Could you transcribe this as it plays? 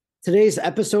Today's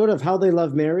episode of How They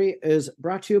Love Mary is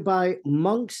brought to you by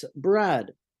Monk's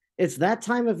Bread. It's that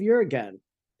time of year again.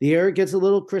 The air gets a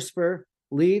little crisper,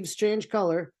 leaves change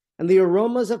color, and the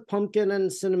aromas of pumpkin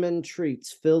and cinnamon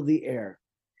treats fill the air.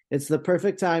 It's the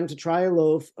perfect time to try a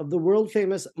loaf of the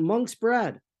world-famous Monk's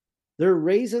Bread. Their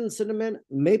raisin cinnamon,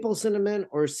 maple cinnamon,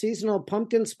 or seasonal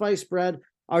pumpkin spice bread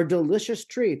are delicious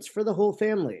treats for the whole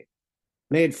family.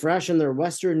 Made fresh in their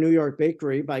Western New York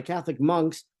bakery by Catholic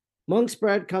monks, Monk's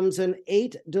Bread comes in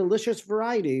 8 delicious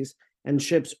varieties and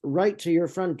ships right to your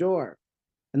front door.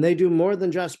 And they do more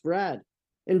than just bread.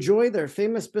 Enjoy their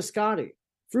famous biscotti,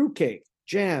 fruitcake,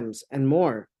 jams, and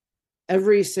more.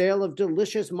 Every sale of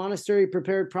delicious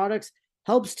monastery-prepared products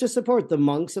helps to support the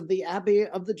monks of the Abbey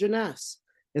of the Jeunesse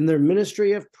in their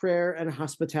ministry of prayer and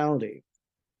hospitality.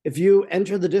 If you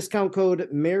enter the discount code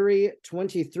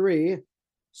MARY23,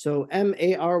 so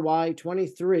MARY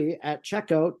 23 at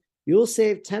checkout, you'll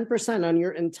save 10% on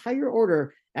your entire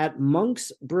order at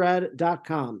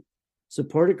monksbread.com.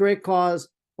 Support a great cause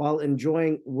while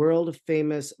enjoying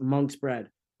world-famous Monk's Bread.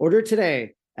 Order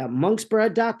today at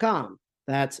monksbread.com.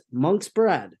 That's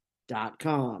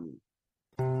monksbread.com.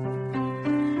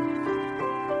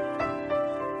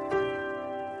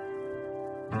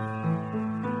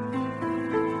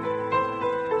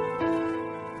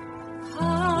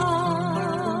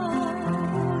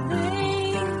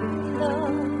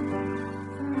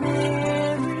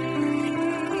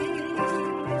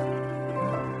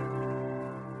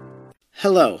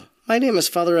 Hello, my name is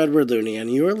Father Edward Looney,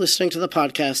 and you are listening to the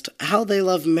podcast How They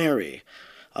Love Mary,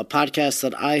 a podcast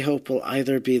that I hope will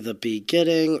either be the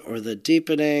beginning or the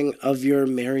deepening of your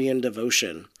Marian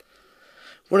devotion.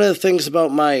 One of the things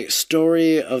about my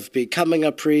story of becoming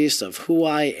a priest, of who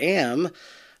I am,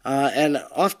 and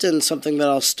often something that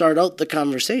I'll start out the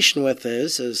conversation with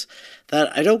is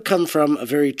that I don't come from a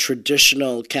very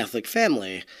traditional Catholic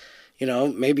family. You know,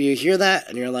 maybe you hear that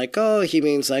and you're like, oh, he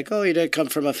means like, oh, you didn't come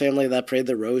from a family that prayed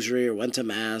the rosary or went to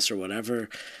mass or whatever.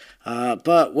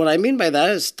 But what I mean by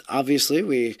that is obviously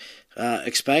we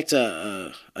expect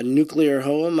a nuclear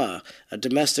home, a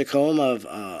domestic home of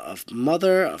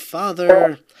mother, a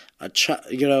father,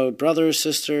 brothers,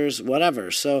 sisters, whatever.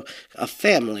 So a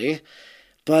family.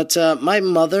 But my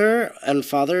mother and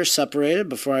father separated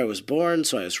before I was born,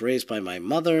 so I was raised by my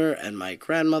mother and my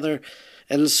grandmother.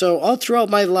 And so all throughout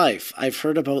my life, I've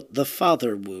heard about the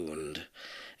father wound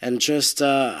and just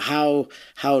how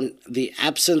the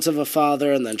absence of a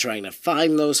father and then trying to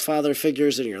find those father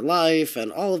figures in your life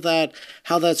and all of that,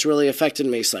 how that's really affected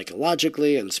me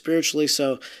psychologically and spiritually.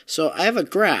 So I have a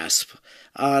grasp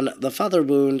on the father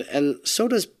wound, and so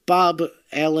does Bob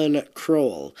Allen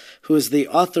Kroll, who is the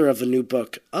author of a new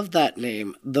book of that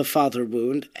name, The Father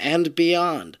Wound and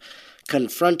Beyond,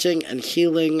 Confronting and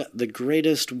Healing the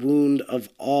Greatest Wound of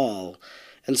All.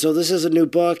 And so this is a new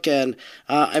book, and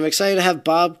I'm excited to have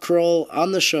Bob Kroll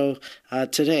on the show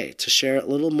today to share a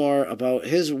little more about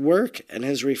his work and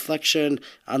his reflection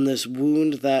on this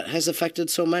wound that has affected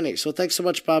so many. So thanks so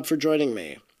much, Bob, for joining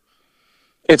me.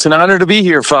 It's an honor to be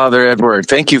here, Father Edward.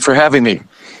 Thank you for having me.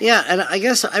 Yeah, and I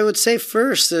guess I would say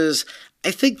first is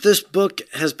I think this book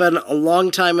has been a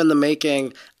long time in the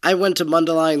making. I went to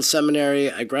Mundelein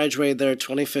Seminary. I graduated there in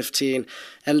 2015.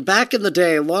 And back in the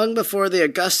day, long before the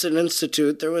Augustine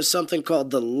Institute, there was something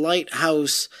called the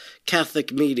Lighthouse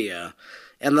Catholic Media.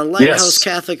 And the Lighthouse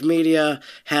Catholic Media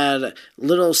had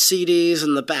little CDs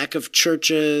in the back of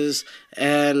churches,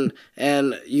 and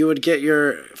you would get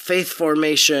your faith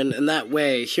formation in that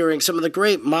way, hearing some of the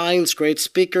great minds, great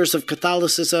speakers of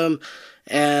Catholicism,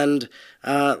 and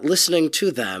listening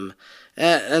to them.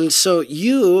 And so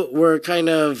you were kind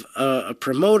of a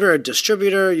promoter, a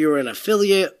distributor, you were an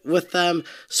affiliate with them.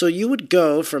 So you would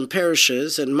go from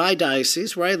parishes in my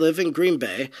diocese, where I live in Green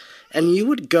Bay, and you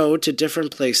would go to different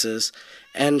places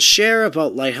and share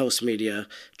about Lighthouse Media,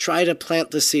 try to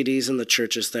plant the CDs in the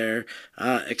churches there,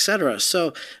 etc.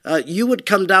 So you would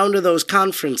come down to those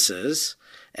conferences,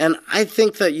 and I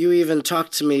think that you even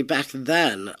talked to me back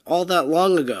then, all that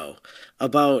long ago,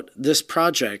 about this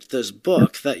project, this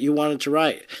book that you wanted to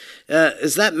write.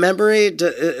 Is that memory,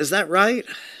 is that right?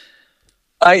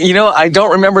 I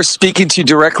don't remember speaking to you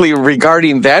directly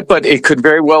regarding that, but it could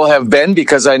very well have been,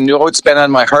 because I know it's been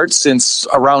on my heart since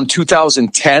around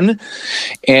 2010.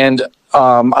 And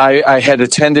I had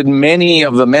attended many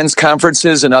of the men's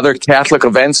conferences and other Catholic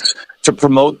events to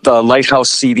promote the Lighthouse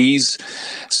CDs.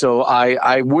 So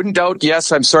I wouldn't doubt,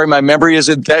 yes, I'm sorry, my memory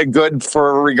isn't that good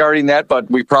for regarding that, but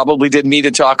we probably did need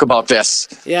to talk about this.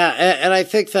 Yeah, and I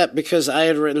think that because I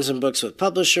had written some books with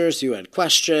publishers, you had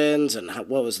questions and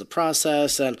what was the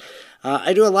process, and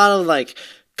I do a lot of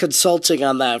consulting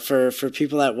on that for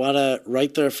people that want to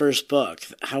write their first book.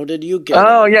 How did you get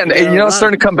Oh, it? yeah. And, it's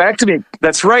starting to come back to me.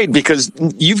 That's right, because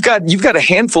you've got a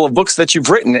handful of books that you've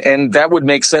written, and that would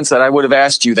make sense that I would have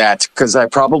asked you that, because I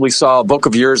probably saw a book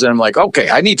of yours and I'm like,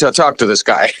 okay, I need to talk to this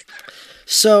guy.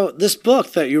 So this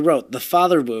book that you wrote, The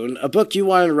Father Wound, a book you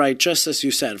wanted to write, just as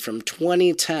you said, from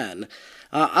 2010,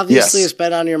 obviously Yes. it's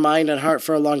been on your mind and heart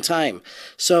for a long time.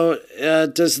 So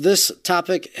does this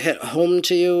topic hit home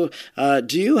to you?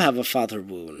 Do you have a father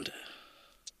wound?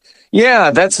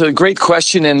 Yeah, that's a great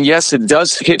question. And yes, it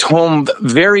does hit home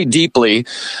very deeply.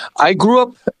 I grew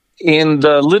up in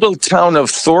the little town of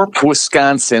Thorpe,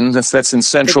 Wisconsin. That's in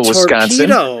central Wisconsin.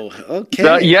 Torpedo.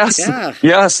 Okay. Yes, Yeah.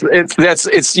 yes,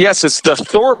 it's the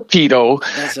Thorpedo,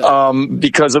 That's it.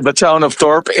 because of the town of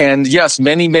Thorpe, and yes,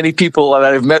 many people that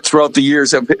I've met throughout the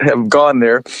years have gone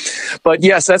there. But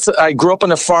yes, I grew up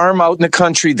on a farm out in the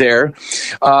country there.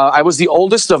 I was the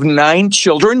oldest of 9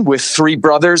 children with 3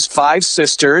 brothers, 5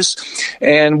 sisters,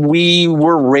 and we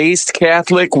were raised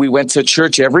Catholic. We went to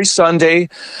church every Sunday,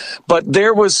 but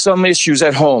there was some issues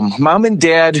at home. Mom and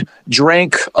Dad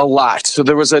drank a lot, so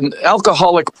there was an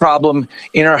alcoholic problem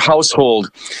in our household.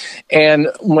 And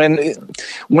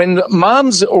when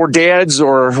moms or dads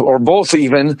or both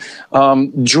even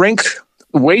drink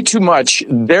way too much,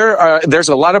 there's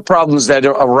a lot of problems that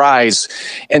arise.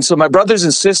 And so my brothers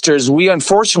and sisters, we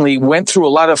unfortunately went through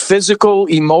a lot of physical,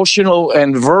 emotional,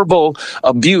 and verbal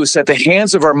abuse at the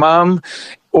hands of our mom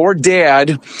or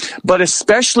dad, but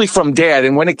especially from dad.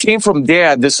 And when it came from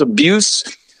dad, this abuse,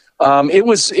 it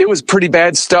was pretty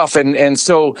bad stuff. And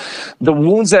so the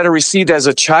wounds that I received as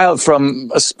a child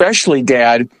from especially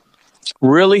dad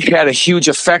really had a huge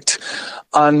effect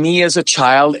on me as a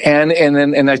child.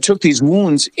 And I took these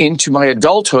wounds into my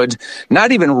adulthood,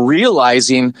 not even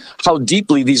realizing how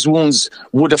deeply these wounds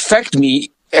would affect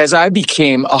me as I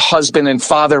became a husband and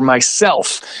father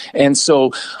myself. And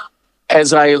so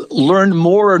as I learned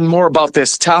more and more about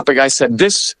this topic, I said,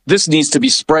 this needs to be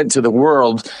spread to the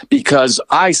world, because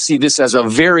I see this as a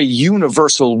very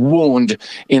universal wound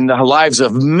in the lives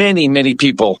of many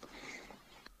people.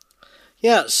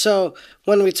 Yeah, so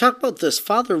when we talk about this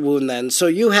father wound then, so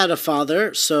you had a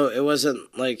father, so it wasn't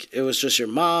like it was just your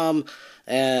mom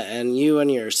and you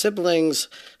and your siblings.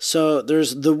 So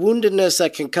there's the woundedness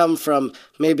that can come from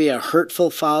maybe a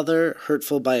hurtful father,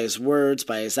 hurtful by his words,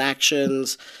 by his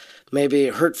actions, maybe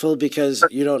hurtful because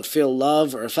you don't feel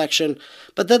love or affection.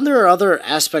 But then there are other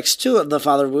aspects too of the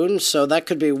father wound. So that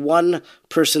could be one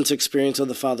person's experience of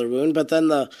the father wound, but then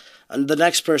the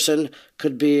next person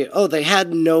could be, oh, they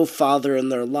had no father in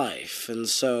their life. And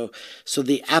so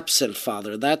the absent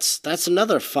father, that's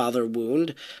another father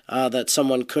wound that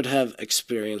someone could have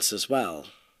experienced as well.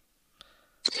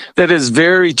 That is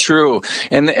very true.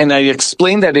 And I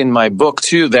explained that in my book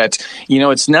too, that,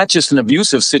 it's not just an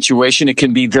abusive situation. It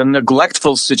can be the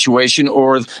neglectful situation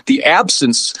or the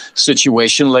absence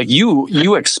situation like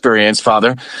you experienced,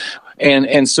 Father.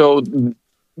 And so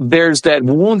there's that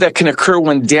wound that can occur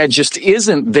when dad just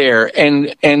isn't there.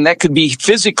 And that could be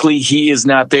physically he is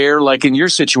not there, like in your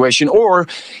situation, or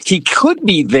he could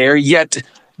be there, yet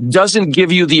doesn't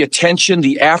give you the attention,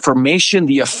 the affirmation,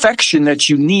 the affection that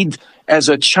you need as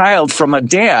a child from a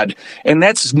dad. And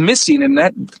that's missing. And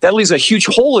that leaves a huge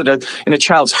hole in a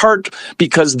child's heart,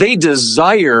 because they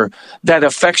desire that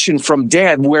affection from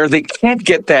dad where they can't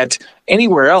get that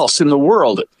anywhere else in the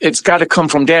world. It's got to come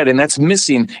from dad, and that's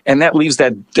missing. And that leaves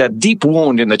that deep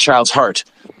wound in the child's heart.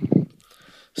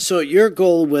 So your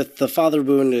goal with the father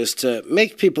wound is to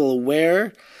make people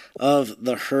aware of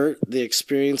the hurt, the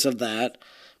experience of that,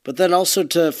 but then also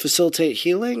to facilitate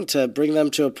healing, to bring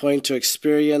them to a point to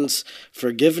experience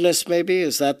forgiveness, maybe?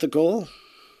 Is that the goal?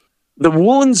 The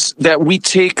wounds that we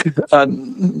take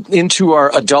into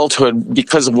our adulthood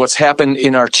because of what's happened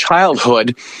in our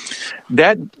childhood,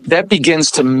 that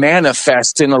begins to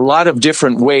manifest in a lot of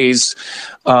different ways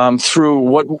through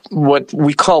what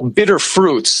we call bitter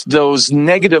fruits, those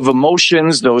negative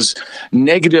emotions, those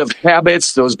negative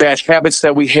habits, those bad habits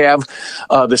that we have,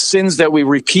 the sins that we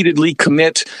repeatedly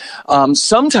commit,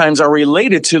 sometimes are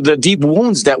related to the deep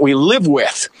wounds that we live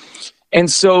with. And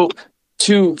so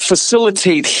to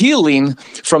facilitate healing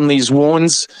from these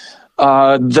wounds,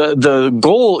 the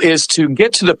goal is to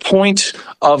get to the point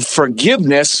of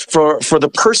forgiveness for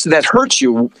the person that hurt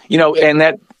you, and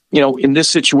that, in this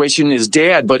situation is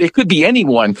dad, but it could be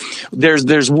anyone.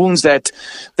 There's wounds that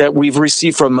we've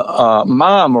received from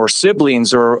mom or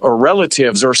siblings or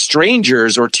relatives or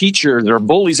strangers or teachers or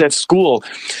bullies at school.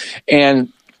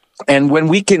 And when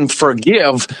we can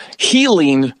forgive,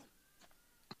 healing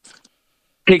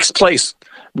takes place.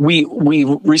 we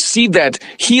receive that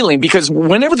healing, because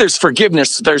whenever there's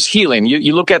forgiveness, there's healing.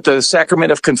 You look at the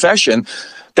sacrament of confession.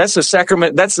 That's a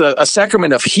sacrament. That's a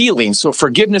sacrament of healing. So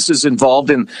forgiveness is involved,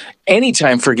 and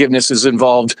anytime forgiveness is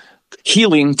involved,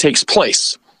 healing takes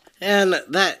place. And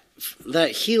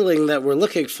that healing that we're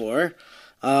looking for,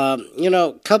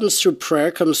 comes through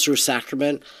prayer, comes through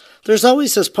sacrament. There's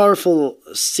always this powerful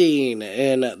scene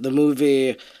in the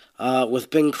movie with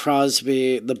Bing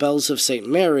Crosby, The Bells of St.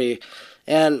 Mary.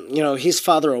 And, he's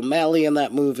Father O'Malley in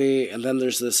that movie. And then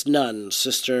there's this nun,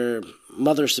 Sister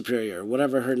Mother Superior,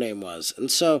 whatever her name was. And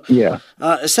so,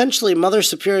 essentially, Mother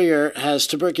Superior has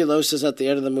tuberculosis at the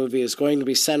end of the movie, is going to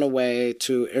be sent away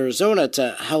to Arizona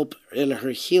to help in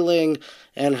her healing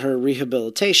and her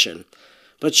rehabilitation.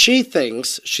 But she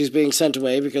thinks she's being sent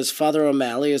away because Father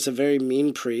O'Malley is a very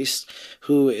mean priest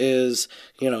who is,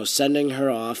 sending her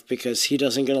off because he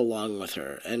doesn't get along with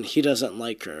her and he doesn't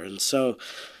like her. And so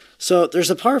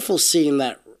there's a powerful scene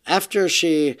that after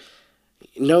she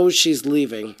knows she's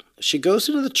leaving, she goes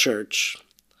into the church,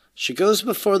 she goes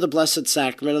before the Blessed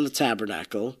Sacrament in the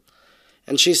tabernacle,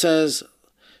 and she says,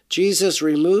 "Jesus,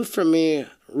 remove from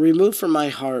my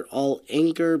heart all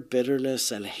anger,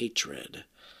 bitterness, and hatred."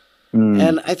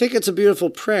 And I think it's a beautiful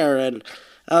prayer, and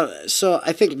so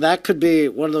I think that could be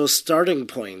one of those starting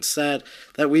points that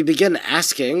we begin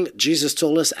asking. Jesus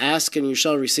told us, "Ask and you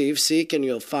shall receive, seek and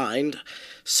you'll find."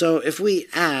 So if we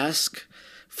ask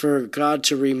for God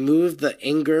to remove the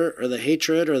anger or the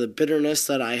hatred or the bitterness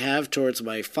that I have towards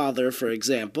my father, for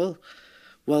example,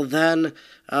 well then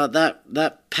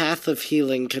that path of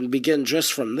healing can begin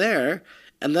just from there.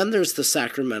 And then there's the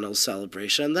sacramental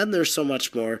celebration. And then there's so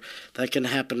much more that can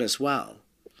happen as well.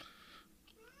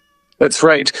 That's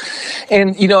right.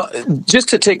 And, just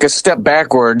to take a step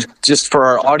backward, just for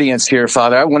our audience here,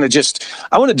 Father, I want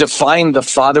to define the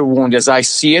father wound as I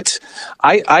see it.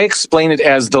 I explain it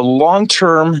as the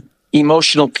long-term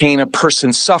emotional pain a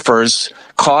person suffers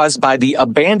caused by the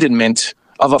abandonment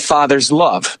of a father's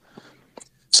love.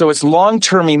 So it's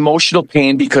long-term emotional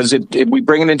pain because we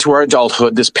bring it into our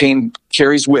adulthood. This pain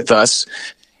carries with us.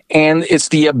 And it's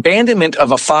the abandonment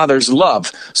of a father's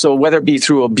love. So whether it be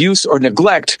through abuse or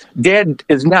neglect, dad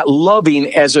is not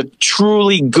loving as a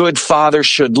truly good father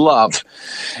should love.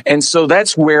 And so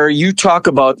that's where you talk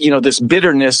about, this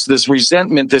bitterness, this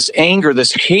resentment, this anger,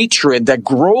 this hatred that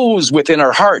grows within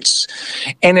our hearts.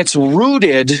 And it's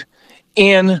rooted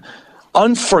in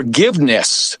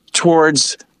unforgiveness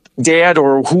towards dad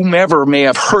or whomever may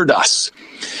have hurt us.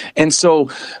 And so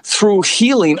through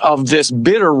healing of this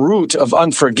bitter root of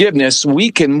unforgiveness,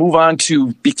 we can move on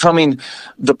to becoming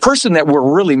the person that we're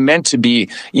really meant to be,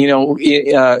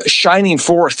 shining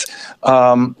forth,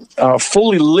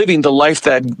 fully living the life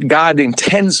that God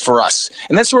intends for us.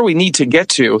 And that's where we need to get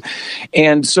to.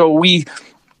 And so we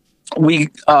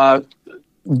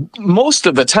most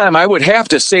of the time, I would have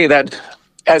to say that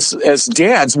as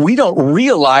dads, we don't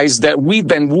realize that we've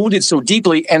been wounded so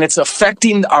deeply, and it's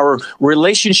affecting our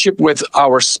relationship with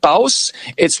our spouse.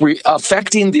 It's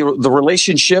affecting the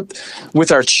relationship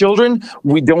with our children.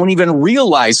 We don't even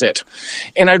realize it.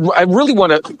 And I really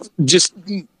want to just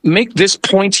make this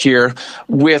point here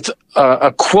with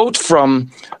a quote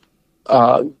from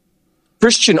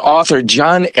Christian author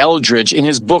John Eldredge in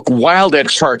his book Wild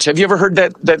at Heart. Have you ever heard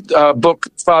that book,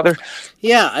 Father?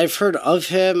 Yeah, I've heard of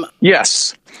him.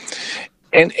 Yes.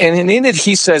 And in it,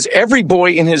 he says, every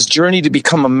boy in his journey to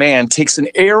become a man takes an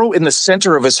arrow in the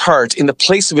center of his heart, in the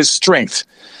place of his strength.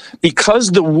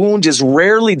 Because the wound is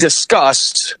rarely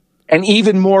discussed and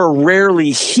even more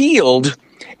rarely healed,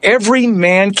 every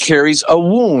man carries a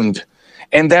wound.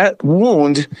 And that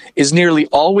wound is nearly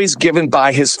always given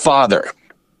by his father.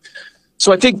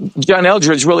 So I think John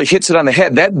Eldredge really hits it on the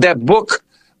head. That book,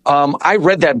 I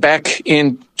read that back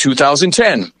in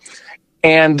 2010.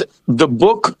 And the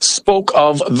book spoke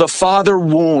of the father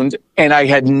wound, and I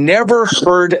had never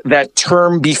heard that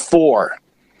term before.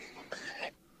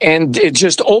 And it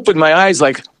just opened my eyes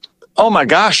like, oh my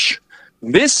gosh,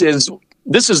 this is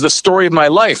the story of my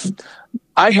life.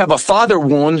 I have a father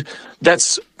wound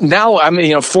that's now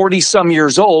I'm 40 some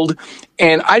years old,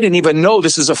 and I didn't even know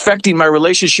this is affecting my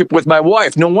relationship with my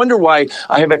wife. No wonder why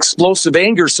I have explosive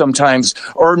anger sometimes,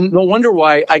 or no wonder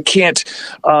why I can't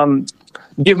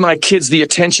give my kids the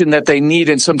attention that they need.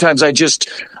 And sometimes I just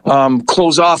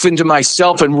close off into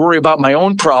myself and worry about my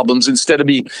own problems instead of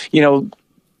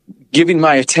giving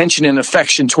my attention and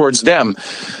affection towards them.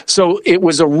 So it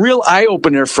was a real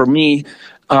eye-opener for me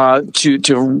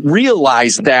to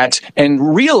realize that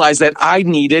and realize that I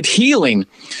needed healing.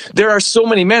 There are so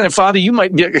many men, and Father, you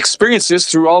might experience this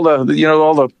through all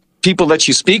the people that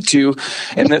you speak to,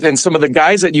 and some of the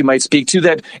guys that you might speak to,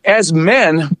 that as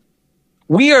men,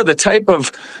 we are the type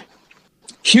of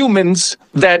humans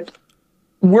that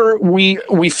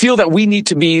we feel that we need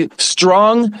to be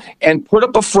strong and put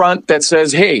up a front that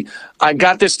says, hey, I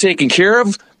got this taken care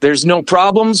of. There's no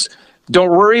problems. Don't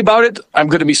worry about it. I'm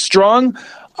going to be strong.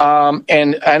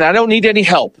 And I don't need any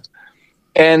help.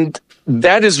 And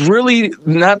that is really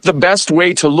not the best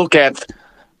way to look at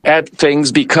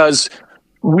things, because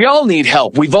we all need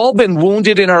help. We've all been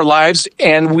wounded in our lives,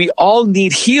 and we all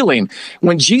need healing.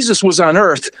 When Jesus was on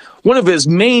earth, one of his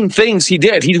main things he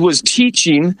did, he was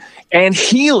teaching and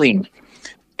healing.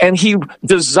 And he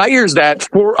desires that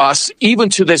for us, even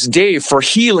to this day, for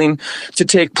healing to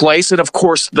take place. And of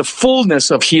course, the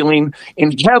fullness of healing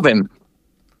in heaven.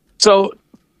 So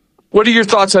what are your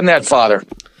thoughts on that, Father?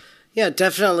 Yeah,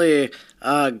 definitely.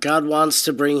 God wants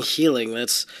to bring healing.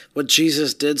 That's what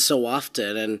Jesus did so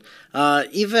often. And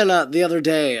even the other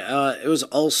day, it was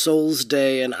All Souls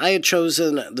Day, and I had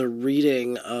chosen the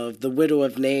reading of the Widow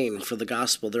of Nain for the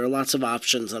Gospel. There are lots of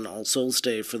options on All Souls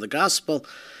Day for the Gospel.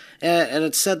 And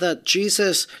it said that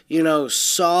Jesus,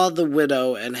 saw the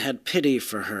widow and had pity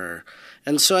for her.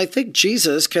 And so I think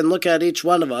Jesus can look at each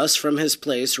one of us from his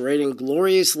place, reigning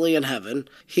gloriously in heaven.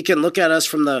 He can look at us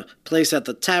from the place at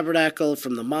the tabernacle,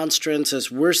 from the monstrance,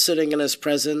 as we're sitting in his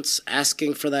presence,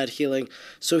 asking for that healing.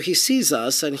 So he sees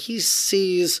us, and he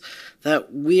sees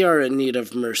that we are in need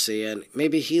of mercy. And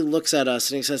maybe he looks at us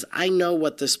and he says, I know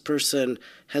what this person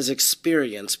has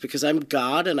experienced, because I'm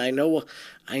God, and I know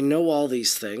all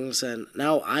these things, and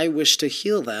now I wish to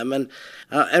heal them. And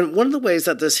one of the ways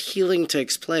that this healing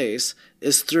takes place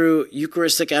is through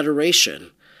Eucharistic adoration.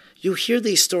 You hear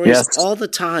these stories all the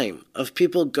time of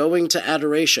people going to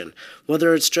adoration,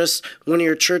 whether it's just when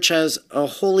your church has a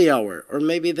holy hour, or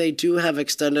maybe they do have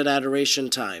extended adoration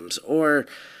times, or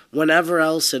whenever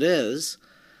else it is.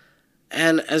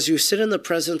 And as you sit in the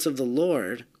presence of the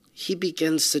Lord, he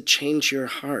begins to change your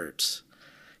heart.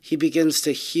 He begins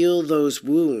to heal those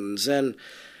wounds. And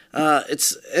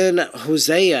it's in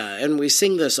Hosea, and we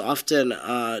sing this often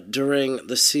during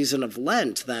the season of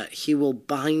Lent, that he will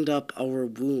bind up our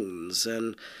wounds.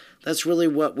 And that's really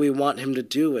what we want him to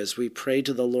do as we pray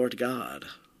to the Lord God.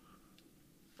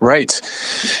 Right.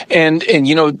 And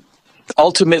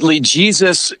ultimately,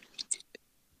 Jesus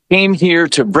came here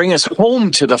to bring us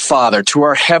home to the Father, to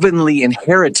our heavenly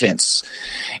inheritance.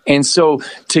 And so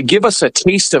to give us a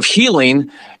taste of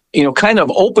healing, kind of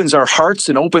opens our hearts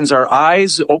and opens our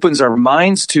eyes, opens our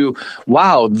minds to,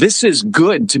 wow, this is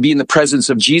good to be in the presence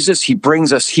of Jesus. He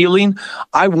brings us healing.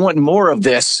 I want more of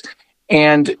this.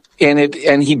 And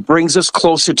he brings us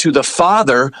closer to the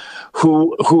Father,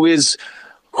 who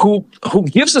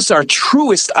gives us our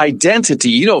truest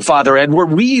identity. Father Edward,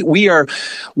 we are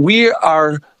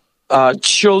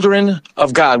children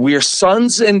of God. We are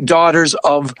sons and daughters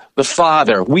of the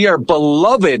Father. We are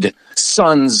beloved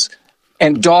sons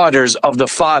and daughters of the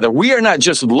Father. We are not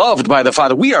just loved by the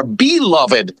Father. We are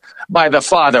beloved by the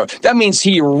Father. That means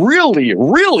he really,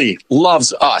 really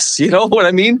loves us. You know what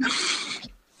I mean?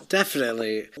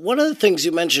 Definitely. One of the things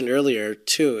you mentioned earlier,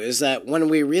 too, is that when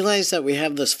we realize that we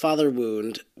have this father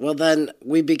wound, well, then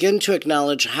we begin to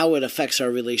acknowledge how it affects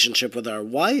our relationship with our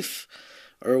wife,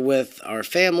 or with our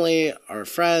family, our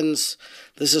friends.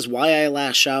 This is why I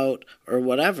lash out, or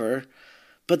whatever.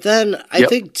 But then I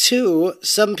think, too,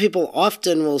 some people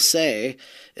often will say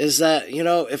is that,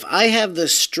 if I have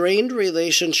this strained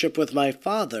relationship with my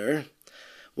father,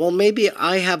 well, maybe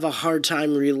I have a hard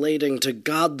time relating to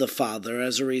God the Father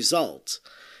as a result.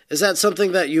 Is that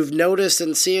something that you've noticed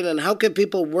and seen? And how can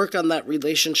people work on that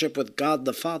relationship with God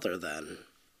the Father then?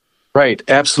 Right,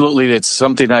 absolutely. It's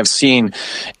something I've seen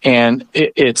and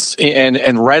it's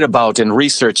read about and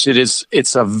researched.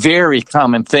 It's a very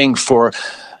common thing for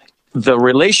the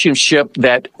relationship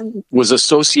that was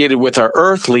associated with our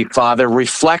earthly father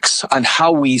reflects on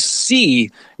how we see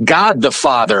God the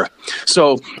Father.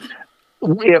 So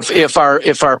if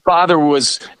our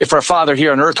father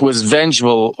here on earth was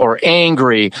vengeful or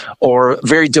angry or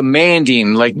very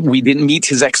demanding, like we didn't meet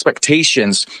his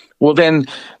expectations, well, then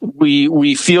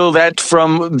we feel that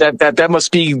from that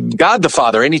must be God the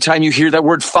Father. Anytime you hear that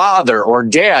word father or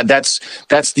dad, that's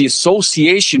the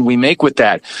association we make with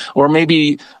that. Or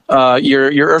maybe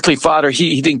your earthly father,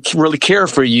 he didn't really care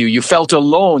for you. You felt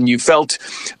alone. You felt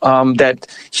that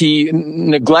he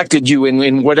neglected you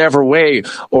in whatever way,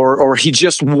 or he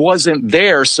just wasn't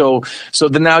there. So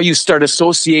then now you start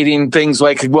associating things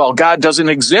like, well, God doesn't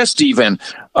exist even.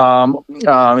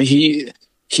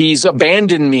 He's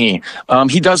abandoned me.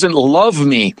 He doesn't love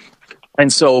me.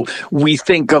 And so we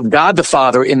think of God the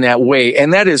Father in that way.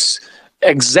 And that is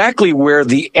exactly where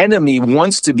the enemy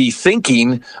wants to be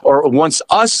thinking, or wants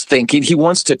us thinking. He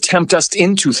wants to tempt us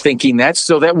into thinking that,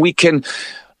 so that we can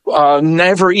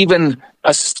never even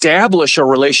establish a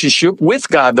relationship with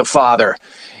God the Father.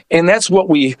 And that's what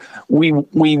we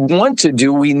want to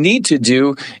do. We need to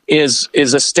do is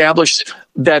establish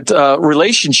that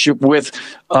relationship with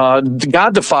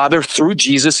God the Father through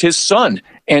Jesus, his Son.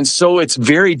 And so it's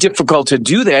very difficult to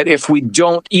do that if we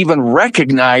don't even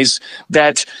recognize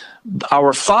that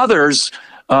our Father's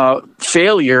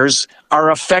failures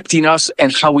are affecting us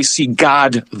and how we see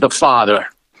God the Father.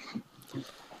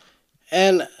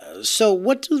 And so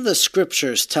what do the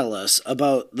scriptures tell us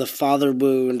about the father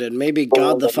wound, and maybe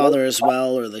God the Father as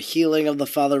well, or the healing of the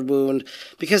father wound?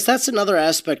 Because that's another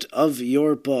aspect of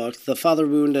your book, The Father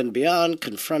Wound and Beyond,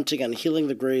 Confronting and Healing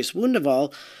the Greatest Wound of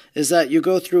All, is that you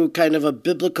go through kind of a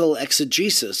biblical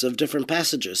exegesis of different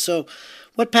passages. So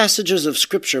what passages of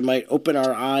scripture might open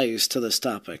our eyes to this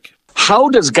topic? How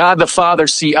does God the Father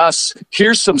see us?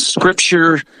 Here's some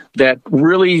scripture that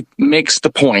really makes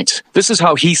the point. This is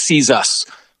how he sees us.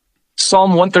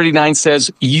 Psalm 139 says,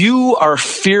 "You are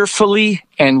fearfully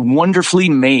and wonderfully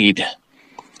made."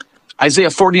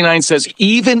 Isaiah 49 says,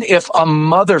 "Even if a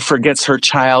mother forgets her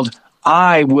child,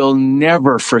 I will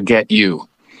never forget you."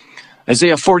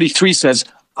 Isaiah 43 says,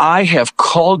 "I have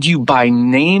called you by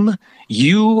name.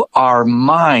 You are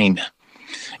mine."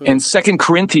 And 2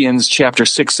 Corinthians chapter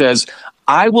 6 says,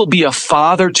 "I will be a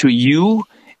father to you,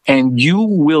 and you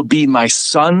will be my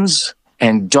sons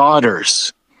and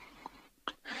daughters."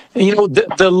 You know,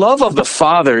 the love of the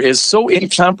Father is so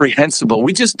incomprehensible.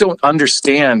 We just don't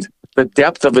understand the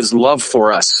depth of his love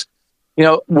for us. You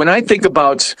know, when I think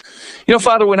about,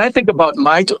 Father, when I think about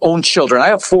my own children, I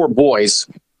have 4 boys,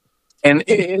 and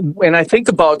when I think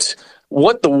about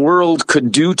what the world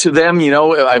could do to them,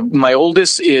 my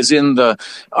oldest is in the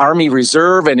Army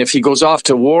Reserve, and if he goes off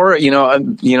to war,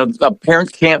 a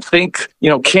parent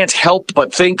can't help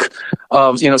but think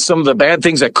of, some of the bad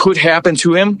things that could happen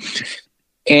to him.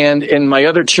 And my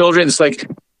other children, it's like,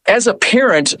 as a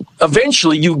parent,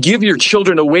 eventually you give your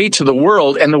children away to the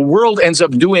world, and the world ends up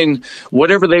doing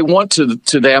whatever they want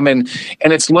to them. And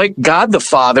it's like God the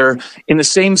Father, in the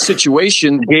same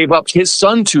situation, gave up his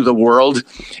Son to the world,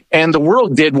 and the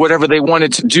world did whatever they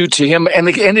wanted to do to him, and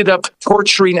they ended up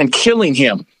torturing and killing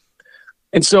him.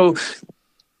 And so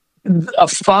a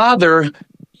father,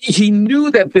 he knew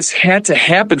that this had to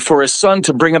happen for his Son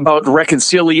to bring about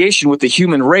reconciliation with the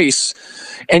human race.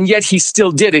 And yet he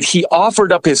still did it. He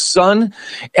offered up his Son,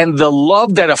 and the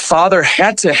love that a father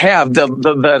had to have,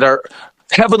 that our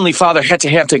Heavenly Father had to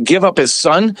have to give up his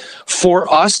Son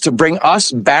for us, to bring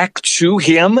us back to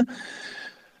him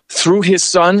through his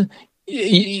Son.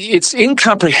 It's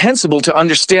incomprehensible to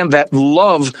understand that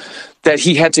love that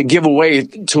he had to give away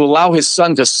to allow his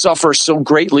Son to suffer so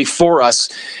greatly for us.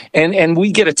 And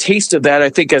we get a taste of that, I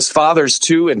think, as fathers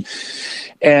too, and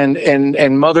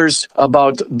mothers,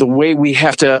 about the way we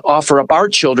have to offer up our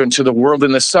children to the world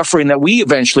and the suffering that we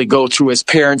eventually go through as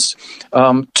parents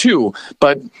too.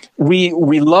 But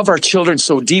we love our children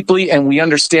so deeply, and we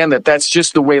understand that that's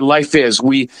just the way life is.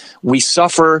 We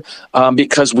suffer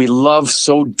because we love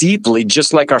so deeply,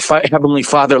 just like our Heavenly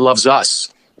Father loves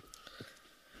us.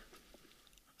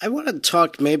 I want to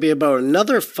talk maybe about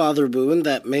another father wound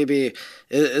that maybe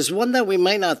is one that we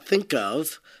might not think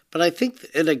of, but I think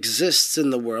it exists in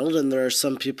the world, and there are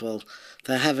some people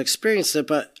that have experienced it.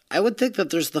 But I would think that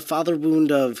there's the father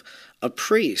wound of a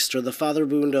priest, or the father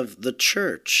wound of the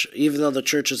church, even though the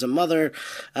church is a mother.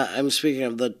 I'm speaking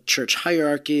of the church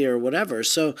hierarchy or whatever.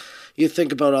 So you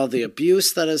think about all the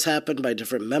abuse that has happened by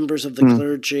different members of the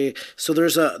clergy. So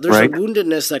there's right. a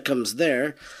woundedness that comes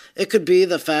there. It could be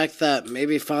the fact that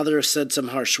maybe father said some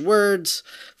harsh words,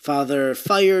 father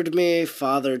fired me,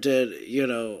 father did,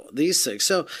 these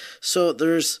things. So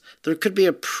there could be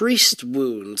a priest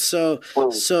wound. So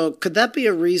could that be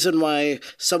a reason why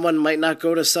someone might not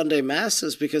go to Sunday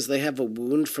masses, because they have a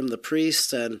wound from the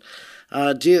priest? And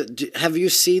have you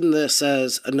seen this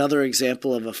as another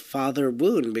example of a father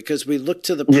wound? Because we look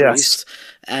to the priest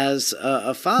as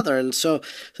a father. And so,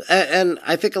 and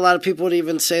I think a lot of people would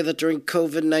even say that during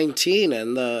COVID-19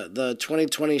 and the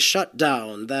 2020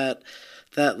 shutdown, that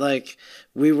like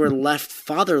we were left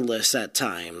fatherless at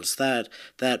times,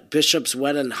 that bishops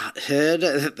went and hid,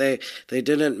 they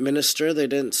didn't minister, they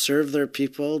didn't serve their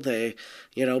people,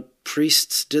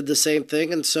 priests did the same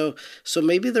thing. And so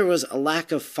maybe there was a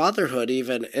lack of fatherhood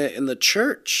even in the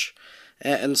church.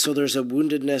 And so there's a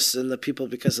woundedness in the people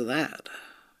because of that.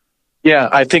 Yeah,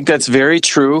 I think that's very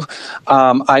true.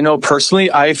 I know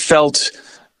personally, I felt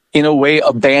in a way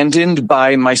abandoned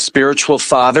by my spiritual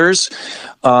fathers.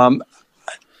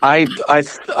 I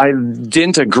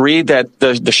didn't agree that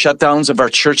the shutdowns of our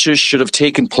churches should have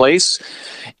taken place.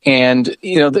 And,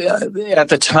 at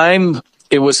the time,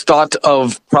 it was thought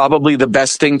of probably the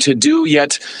best thing to do,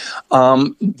 yet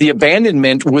the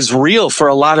abandonment was real for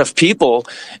a lot of people.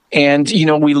 And,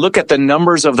 we look at the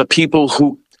numbers of the people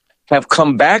who have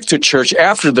come back to church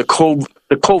after the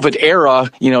COVID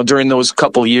era, during those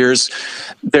couple years.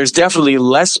 There's definitely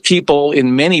less people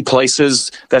in many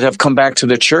places that have come back to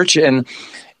the church. And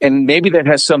maybe that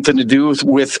has something to do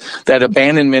with that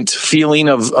abandonment feeling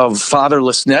of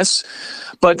fatherlessness.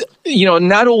 But,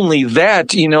 not only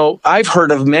that, I've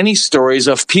heard of many stories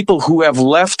of people who have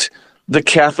left the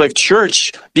Catholic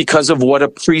Church because of what a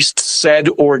priest said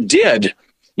or did.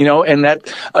 And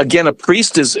that, again, a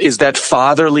priest is that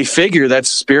fatherly figure, that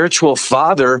spiritual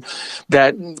father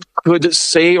that could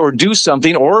say or do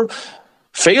something, or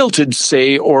fail to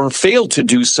say or fail to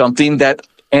do something that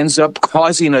ends up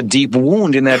causing a deep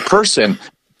wound in that person.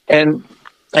 And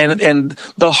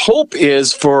the hope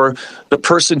is for the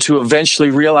person to eventually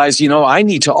realize, I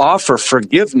need to offer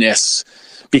forgiveness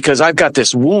because I've got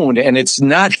this wound and it's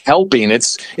not helping.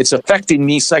 It's affecting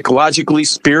me psychologically,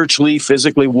 spiritually,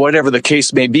 physically, whatever the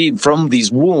case may be from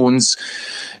these wounds.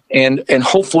 And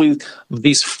hopefully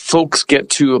these folks get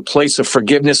to a place of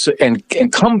forgiveness and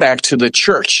come back to the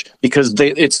church because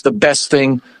it's the best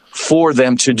thing for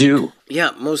them to do.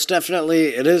 Yeah, most definitely.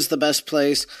 It is the best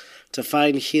place to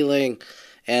find healing.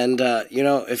 And,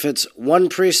 if it's one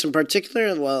priest in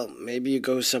particular, well, maybe you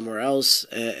go somewhere else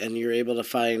and you're able to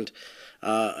find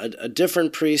a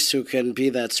different priest who can be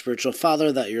that spiritual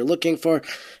father that you're looking for.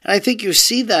 And I think you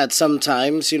see that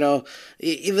sometimes,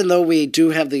 even though we do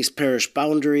have these parish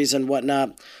boundaries and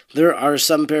whatnot, there are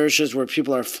some parishes where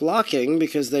people are flocking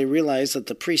because they realize that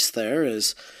the priest there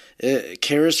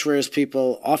cares for his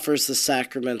people, offers the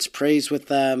sacraments, prays with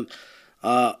them,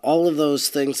 all of those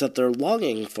things that they're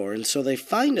longing for. And so they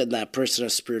find in that person a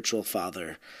spiritual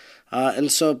father.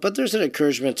 But there's an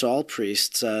encouragement to all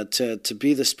priests to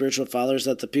be the spiritual fathers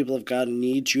that the people of God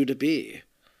need you to be.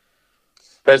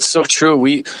 That's so true.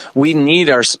 We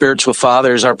need our spiritual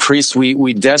fathers, our priests.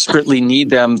 We desperately need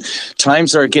them.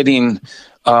 Times are getting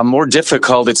more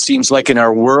difficult, it seems like, in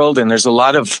our world, and there's a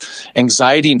lot of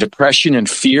anxiety and depression and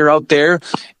fear out there,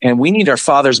 and we need our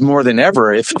fathers more than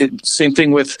ever. Same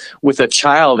thing with a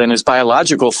child and his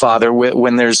biological father.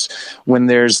 When there's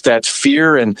that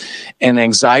fear and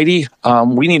anxiety,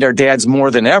 we need our dads more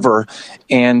than ever.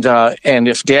 And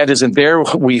if dad isn't there,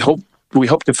 we hope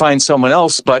to find someone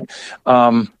else. But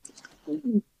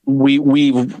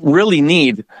we really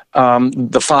need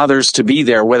the fathers to be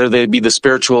there, whether they be the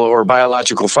spiritual or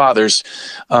biological fathers.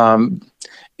 And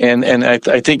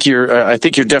I think you're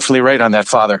definitely right on that,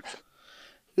 Father.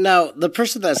 Now, the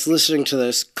person that's listening to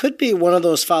this could be one of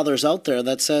those fathers out there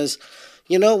that says,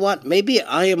 you know what, maybe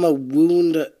I am a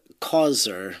wound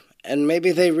causer, and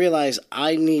maybe they realize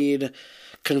I need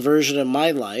conversion in my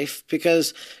life,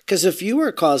 because if you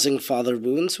are causing father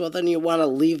wounds, well, then you want to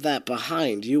leave that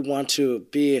behind. You want to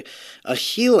be a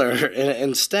healer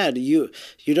instead. You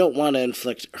don't want to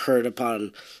inflict hurt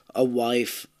upon a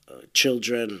wife,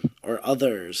 children, or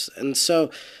others. And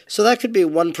so that could be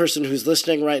one person who's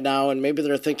listening right now, and maybe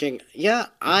they're thinking, yeah,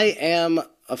 I am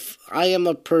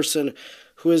a person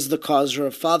who is the causer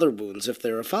of father wounds if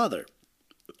they're a father.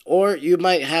 Or you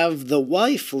might have the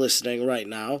wife listening right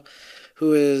now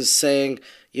who is saying,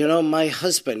 my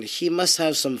husband, he must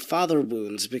have some father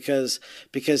wounds because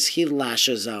he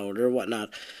lashes out or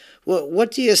whatnot. Well, what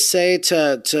do you say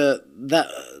to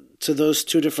those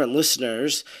two different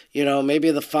listeners?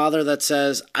 Maybe the father that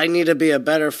says, I need to be a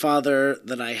better father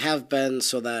than I have been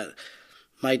so that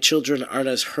my children aren't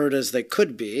as hurt as they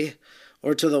could be.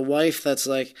 Or to the wife that's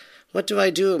like, what do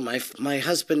I do? My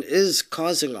husband is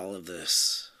causing all of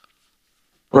this.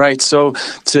 Right. So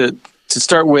to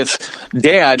start with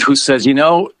dad, who says,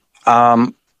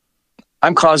 I'm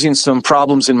causing some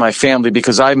problems in my family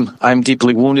because I'm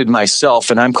deeply wounded myself,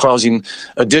 and I'm causing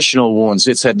additional wounds.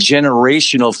 It's a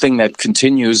generational thing that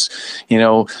continues,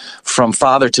 from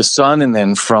father to son, and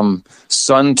then from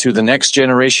son to the next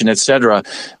generation, etc.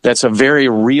 That's a very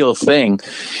real thing.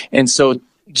 And so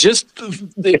just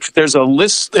if there's a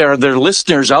list, there are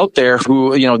listeners out there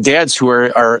who, dads who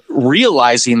are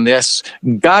realizing this,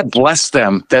 God bless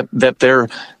them, that they're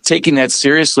taking that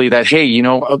seriously, that, hey,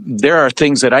 there are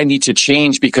things that I need to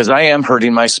change because I am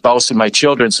hurting my spouse and my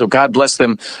children. So God bless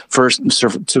them first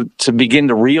to begin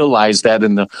to realize that,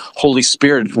 and the Holy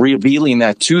Spirit revealing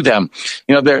that to them.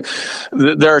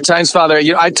 There are times, Father,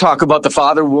 I talk about the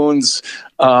father wounds,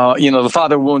 the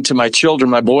father wound to my children,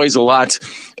 my boys, a lot.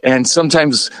 And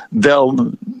sometimes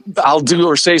I'll do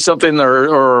or say something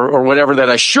or whatever that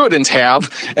I shouldn't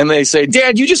have. And they say,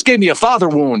 Dad, you just gave me a father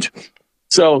wound.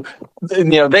 So,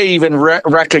 they even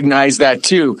recognize that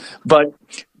too. But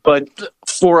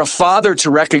for a father to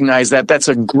recognize that, that's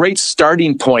a great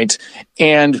starting point.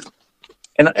 And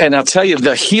I'll tell you,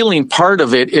 the healing part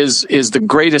of it is the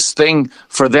greatest thing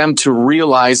for them to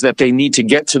realize, that they need to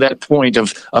get to that point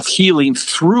of healing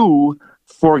through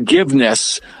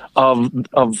forgiveness of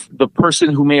the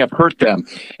person who may have hurt them.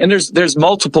 And there's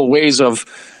multiple ways of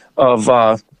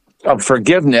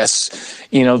forgiveness,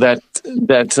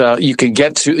 that you can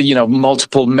get to,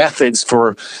 multiple methods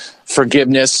for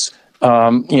forgiveness.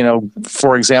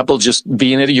 For example, just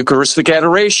being at a Eucharistic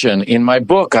adoration. In my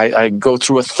book, I go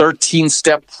through a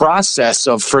 13-step process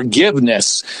of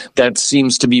forgiveness that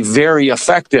seems to be very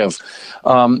effective.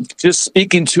 Just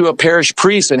speaking to a parish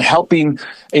priest and helping,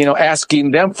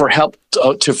 asking them for help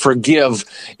to forgive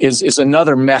is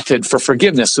another method for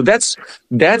forgiveness. So that's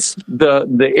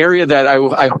the area that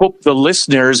I hope the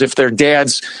listeners, if they're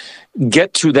dads,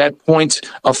 get to that point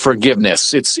of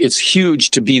forgiveness. It's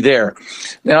huge to be there.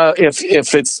 Now,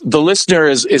 if it's the listener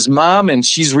is mom, and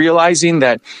she's realizing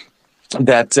that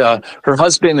her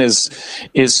husband is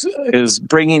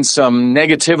bringing some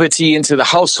negativity into the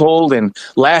household and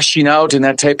lashing out and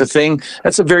that type of thing,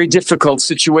 that's a very difficult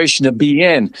situation to be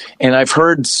in. And I've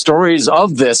heard stories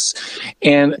of this,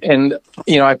 and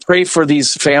I pray for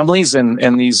these families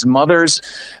and these mothers.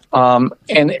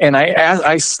 And I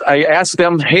ask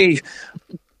them, hey,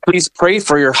 please pray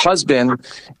for your husband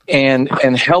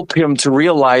and help him to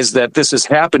realize that this is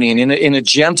happening in a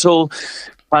gentle,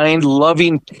 kind,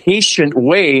 loving, patient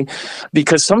way,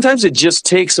 because sometimes it just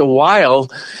takes a while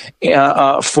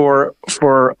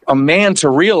for a man to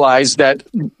realize that,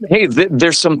 hey,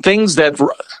 there's some things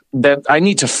that I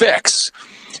need to fix.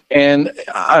 And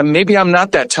maybe I'm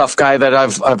not that tough guy that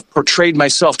I've portrayed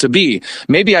myself to be.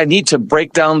 Maybe I need to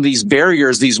break down these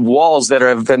barriers, these walls that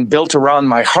have been built around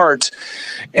my heart,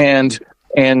 and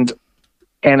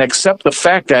accept the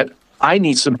fact that I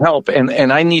need some help,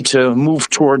 and I need to move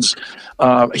towards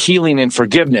healing and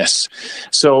forgiveness.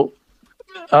 So,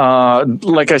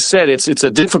 like I said, it's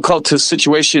a difficult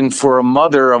situation for a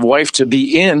mother, a wife to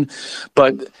be in,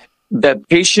 but that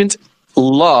patient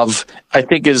love, I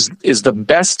think, is the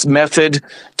best method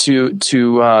to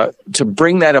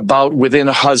bring that about within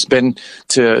a husband,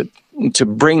 to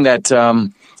bring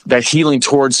that healing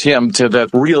towards him, to the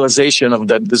realization of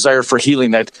the desire for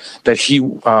healing that he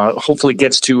hopefully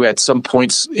gets to at some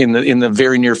points in the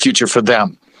very near future for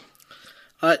them.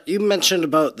 You mentioned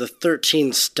about the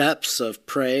 13 steps of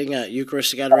praying at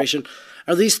Eucharistic adoration.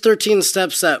 Are these 13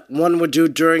 steps that one would do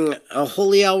during a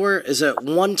holy hour? Is it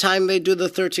one time they do the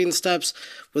 13 steps?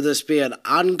 Would this be an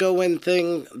ongoing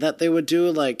thing that they would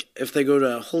do? Like if they go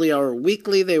to a holy hour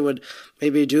weekly, they would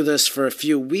maybe do this for a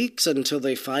few weeks until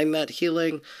they find that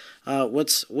healing?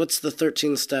 What's the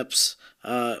 13 steps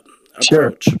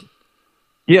approach? Sure.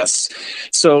 Yes.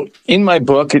 So in my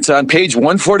book, it's on page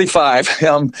 145.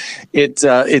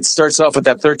 It starts off with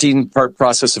that 13-part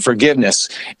process of forgiveness.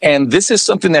 And this is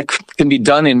something that can be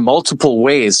done in multiple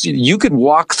ways. You could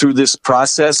walk through this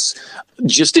process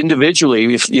just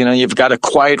individually. If you've got a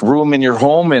quiet room in your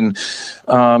home, and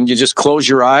you just close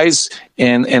your eyes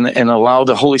and allow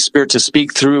the Holy Spirit to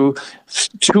speak through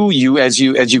to you as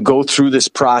you go through this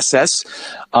process.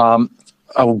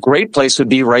 A great place would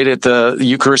be right at the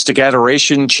Eucharistic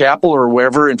Adoration Chapel or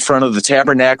wherever in front of the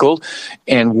tabernacle,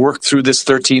 and work through this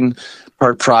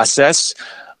 13-part process.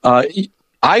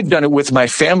 I've done it with my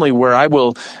family, where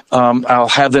I'll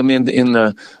have them in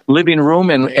the living room,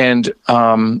 and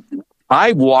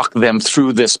I walk them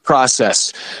through this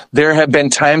process. There have been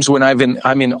times when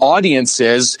I'm in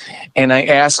audiences, and I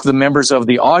ask the members of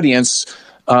the audience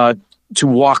to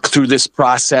walk through this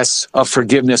process of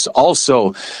forgiveness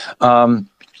also.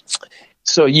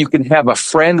 So you can have a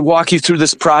friend walk you through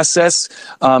this process.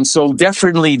 So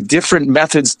definitely different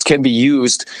methods can be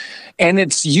used. And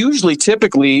it's usually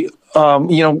typically,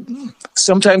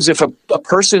 sometimes if a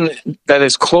person that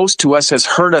is close to us has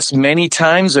hurt us many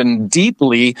times and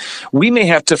deeply, we may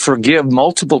have to forgive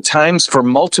multiple times for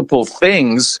multiple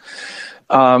things.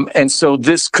 And so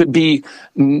this could be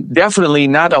definitely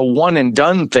not a one and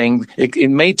done thing. It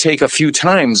may take a few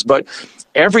times, but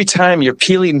every time you're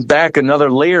peeling back another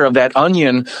layer of that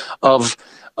onion of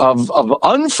of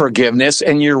unforgiveness,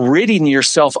 and you're ridding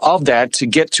yourself of that to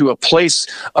get to a place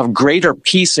of greater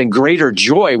peace and greater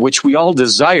joy, which we all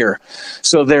desire.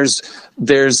 So there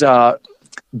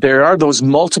are those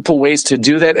multiple ways to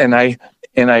do that, and I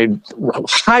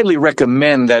highly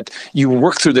recommend that you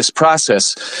work through this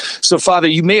process. So, Father,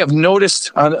 you may have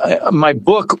noticed on my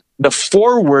book, the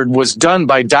foreword was done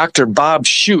by Dr. Bob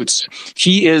Schutz.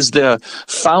 He is the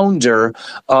founder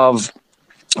of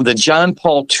the John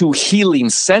Paul II Healing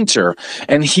Center,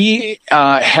 and he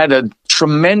had a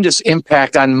tremendous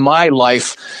impact on my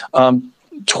life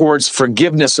towards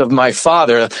forgiveness of my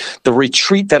father. The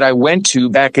retreat that I went to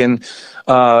back in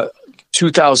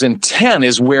 2010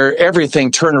 is where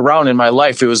everything turned around in my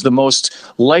life. It was the most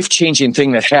life-changing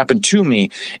thing that happened to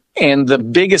me. And the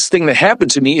biggest thing that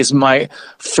happened to me is my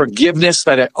forgiveness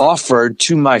that I offered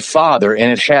to my father.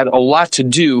 And it had a lot to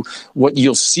do what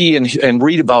you'll see and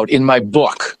read about in my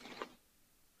book.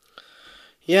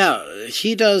 Yeah,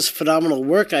 he does phenomenal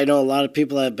work. I know a lot of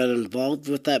people have been involved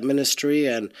with that ministry,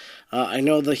 and I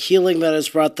know the healing that has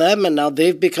brought them, and now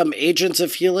they've become agents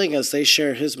of healing as they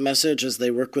share his message, as they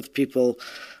work with people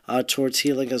towards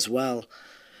healing as well.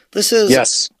 This is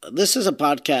a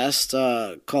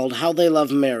podcast called How They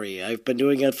Love Mary. I've been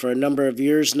doing it for a number of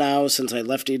years now, since I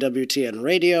left EWTN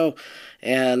Radio,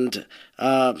 and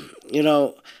I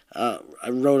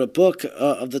wrote a book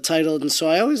of the title, and so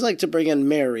I always like to bring in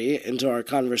Mary into our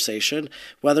conversation,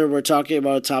 whether we're talking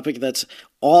about a topic that's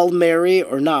all Mary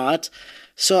or not.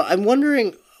 So I'm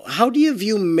wondering, how do you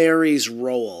view Mary's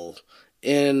role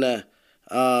in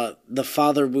the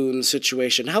father wound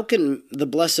situation? How can the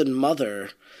Blessed Mother,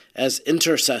 as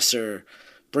intercessor,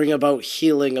 bring about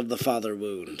healing of the father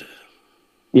wound?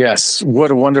 Yes, what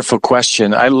a wonderful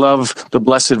question. I love the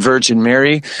Blessed Virgin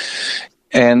Mary,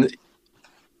 and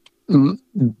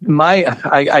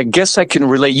I guess I can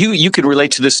relate. You can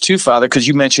relate to this too, Father, because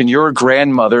you mentioned your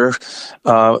grandmother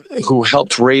who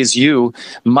helped raise you.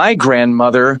 My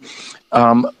grandmother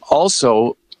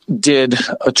also did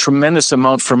a tremendous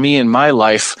amount for me in my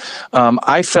life.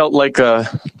 I felt like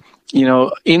a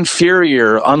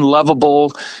inferior,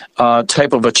 unlovable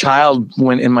type of a child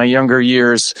when in my younger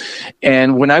years.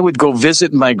 And when I would go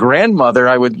visit my grandmother,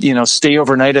 I would, stay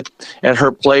overnight at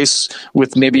her place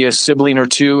with maybe a sibling or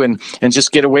two and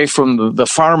just get away from the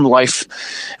farm life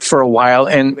for a while.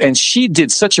 And she did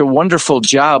such a wonderful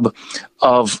job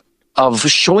of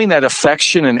showing that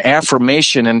affection and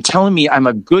affirmation and telling me I'm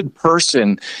a good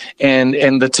person, and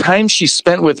the time she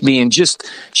spent with me, and just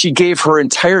she gave her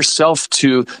entire self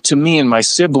to me and my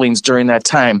siblings during that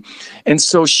time. And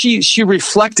so she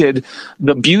reflected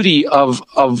the beauty of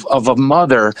a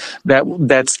mother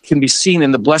that can be seen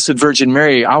in the Blessed Virgin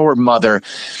Mary, our mother.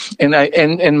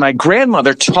 And my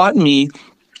grandmother taught me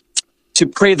to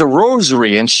pray the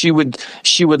rosary, and she would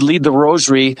lead the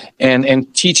rosary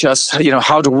and teach us,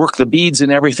 how to work the beads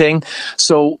and everything.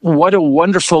 So what a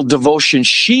wonderful devotion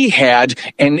she had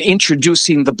in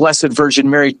introducing the Blessed Virgin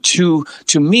Mary to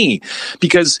me,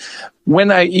 because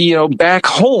when I, back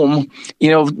home,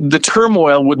 the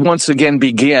turmoil would once again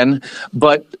begin,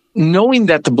 but knowing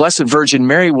that the Blessed Virgin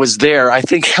Mary was there, I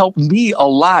think helped me a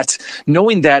lot,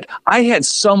 knowing that I had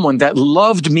someone that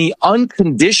loved me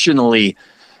unconditionally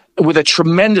with a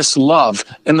tremendous love.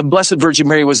 And the Blessed Virgin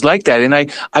Mary was like that. And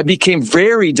I became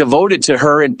very devoted to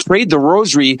her and prayed the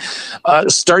rosary,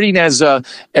 starting as a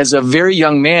very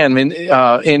young man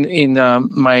in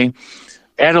my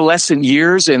adolescent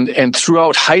years and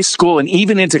throughout high school and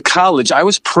even into college. I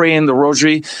was praying the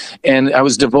rosary, and I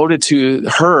was devoted to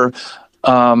her,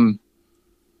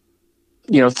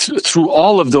 through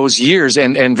all of those years,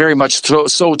 and very much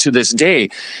so to this day.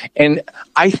 And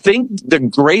I think the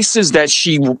graces that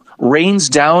she rains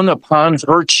down upon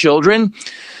her children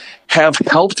have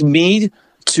helped me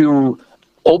to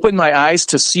open my eyes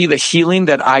to see the healing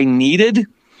that I needed.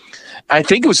 I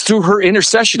think it was through her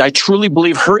intercession. I truly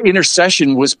believe her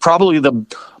intercession was probably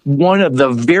one of the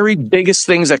very biggest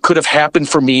things that could have happened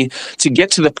for me to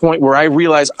get to the point where I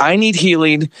realized I need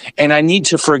healing and I need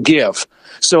to forgive.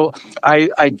 So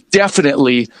I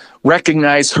definitely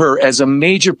recognize her as a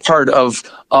major part of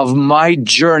my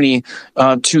journey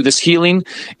to this healing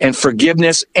and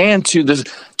forgiveness, and to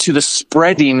the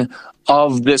spreading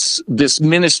of this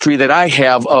ministry that I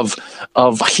have of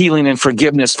healing and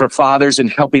forgiveness for fathers, and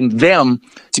helping them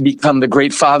to become the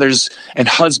great fathers and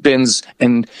husbands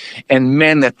and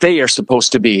men that they are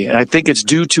supposed to be. And I think it's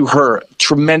due to her.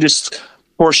 Tremendous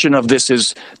portion of this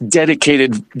is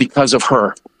dedicated because of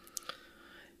her.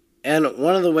 And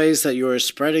one of the ways that you are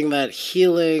spreading that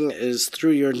healing is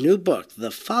through your new book, The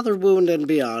Father Wound and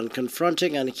Beyond,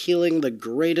 Confronting and Healing the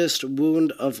Greatest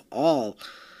Wound of All.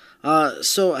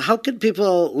 So how can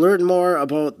people learn more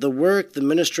about the work, the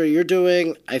ministry you're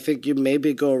doing? I think you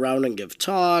maybe go around and give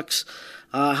talks.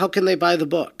 How can they buy the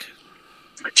book?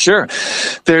 Sure.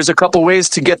 There's a couple ways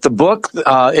to get the book.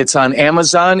 It's on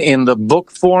Amazon in the book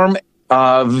form,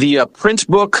 via print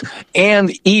book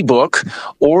and ebook,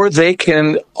 or they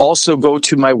can also go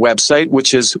to my website,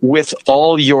 which is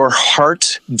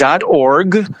withallyourheart.org,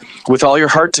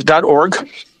 withallyourheart.org.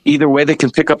 Either way, they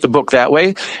can pick up the book that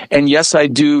way. And yes, I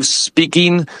do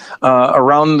speaking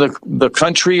around the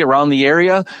country, around the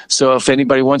area. So if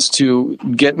anybody wants to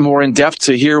get more in depth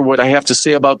to hear what I have to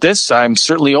say about this, I'm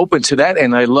certainly open to that.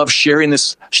 And I love sharing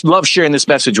this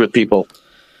message with people.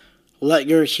 Let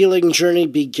your healing journey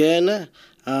begin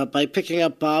by picking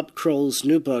up Bob Kroll's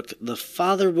new book, The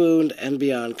Father Wound and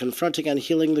Beyond, Confronting and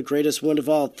Healing the Greatest Wound of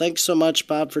All. Thanks so much,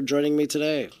 Bob, for joining me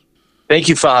today. Thank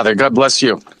you, Father. God bless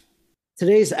you.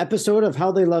 Today's episode of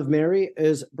How They Love Mary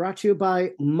is brought to you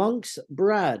by Monk's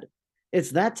Bread.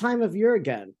 It's that time of year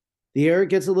again. The air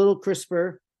gets a little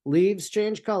crisper, leaves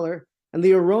change color, and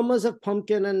the aromas of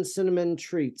pumpkin and cinnamon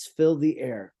treats fill the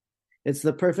air. It's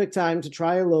the perfect time to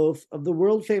try a loaf of the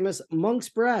world-famous Monk's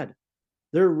Bread.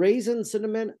 Their raisin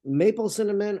cinnamon, maple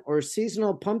cinnamon, or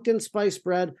seasonal pumpkin spice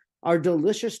bread are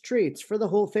delicious treats for the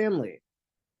whole family.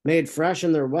 Made fresh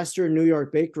in their Western New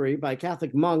York bakery by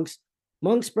Catholic monks,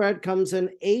 Monk's Bread comes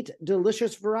in 8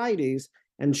 delicious varieties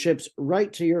and ships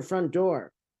right to your front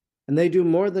door. And they do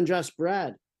more than just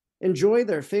bread. Enjoy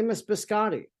their famous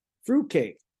biscotti,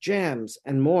 fruitcake, jams,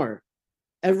 and more.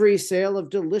 Every sale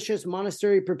of delicious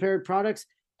monastery-prepared products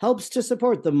helps to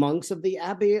support the monks of the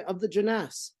Abbey of the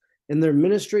Jeunesse in their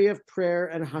ministry of prayer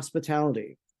and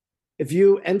hospitality. If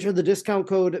you enter the discount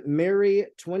code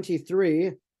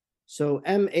MARY23, so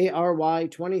MARY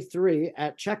 23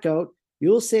 at checkout,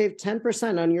 you'll save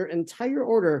 10% on your entire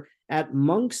order at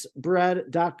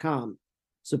monksbread.com.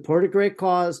 Support a great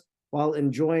cause while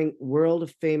enjoying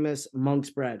world-famous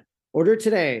Monk's Bread. Order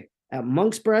today at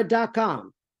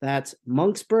monksbread.com. That's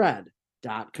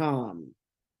monksbread.com.